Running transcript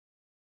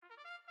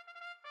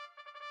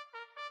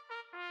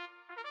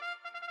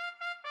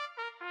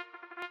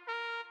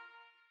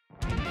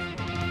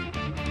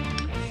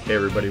Hey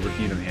everybody, Rick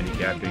Needham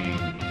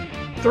handicapping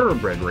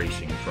thoroughbred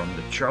racing from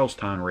the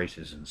Charlestown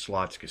Races and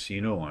Slots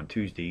Casino on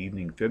Tuesday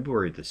evening,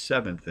 February the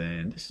 7th,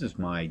 and this is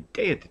my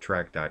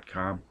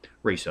dayatthetrack.com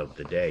race of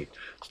the day.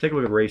 Let's take a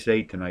look at race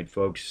 8 tonight,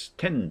 folks.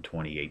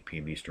 10:28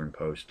 p.m. Eastern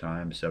Post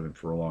Time, 7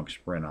 furlong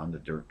sprint on the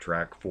dirt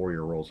track,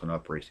 4-year-olds and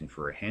up, racing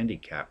for a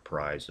handicap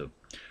prize of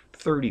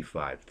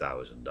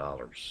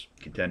 $35,000.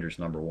 Contenders: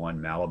 number 1,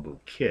 Malibu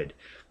Kid;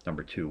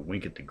 number 2,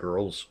 Wink at the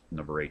Girls;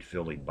 number 8,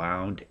 Philly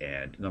Bound;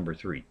 and number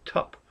 3,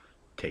 Tup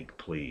Take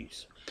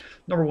Please.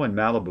 Number 1,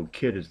 Malibu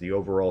Kid, is the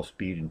overall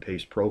speed and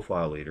pace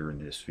profile leader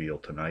in this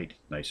field tonight.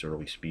 Nice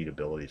early speed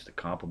abilities to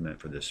complement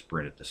for this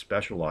sprint at the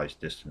specialized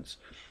distance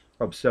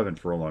of 7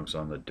 furlongs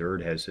on the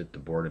dirt. Has hit the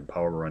board in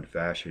power run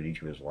fashion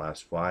each of his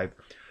last 5,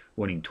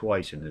 winning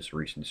twice in this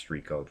recent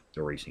streak of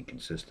the racing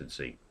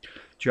consistency.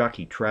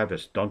 Jockey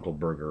Travis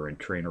Dunkelberger and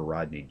trainer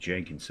Rodney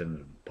Jenkinson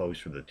have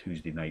posed for the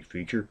Tuesday night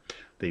feature.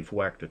 They've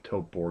whacked the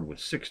tote board with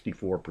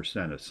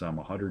 64% of some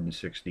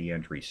 160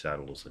 entries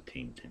saddled as a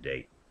team to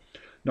date.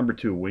 Number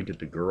 2, Wink at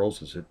the Girls,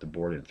 has hit the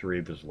board in 3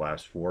 of his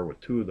last 4, with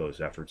 2 of those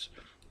efforts,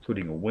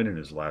 including a win in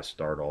his last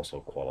start,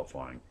 also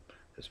qualifying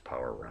as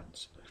power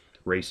runs.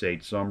 Race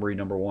 8 summary: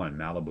 number 1,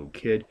 Malibu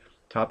Kid,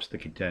 tops the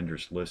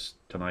contenders list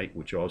tonight,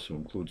 which also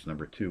includes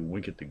number 2,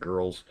 Wink at the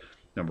Girls,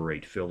 number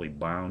 8, Philly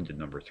Bound, and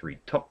number 3,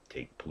 Tup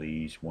Take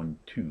Please. 1,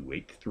 2,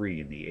 8,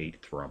 3 in the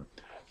 8th from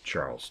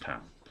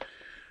Charlestown.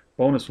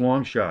 Bonus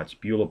long shots: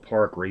 Beulah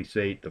Park, race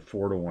 8, the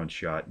 4-to-1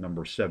 shot,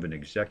 number 7,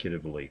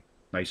 Executively.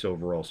 Nice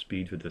overall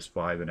speed for this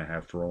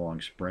 5.5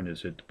 furlong sprint.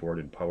 Has hit the board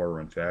in power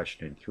run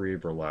fashion in 3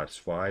 of her last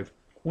 5,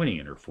 winning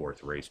in her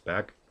 4th race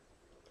back.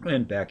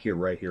 And back here,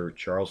 right here at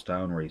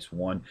Charlestown, race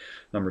 1,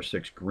 number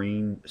 6,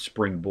 Green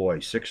Spring Boy,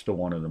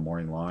 6-to-1 in the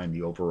morning line,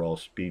 the overall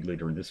speed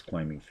leader in this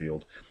claiming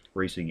field,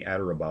 racing at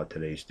or about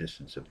today's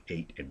distance of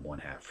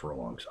 8.5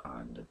 furlongs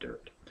on the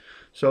dirt.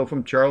 So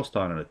from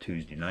Charlestown on a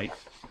Tuesday night,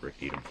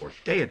 Rick Needham for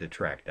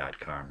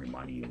dayatthetrack.com,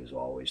 reminding you as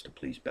always to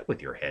please bet with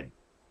your head,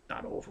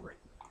 not over it.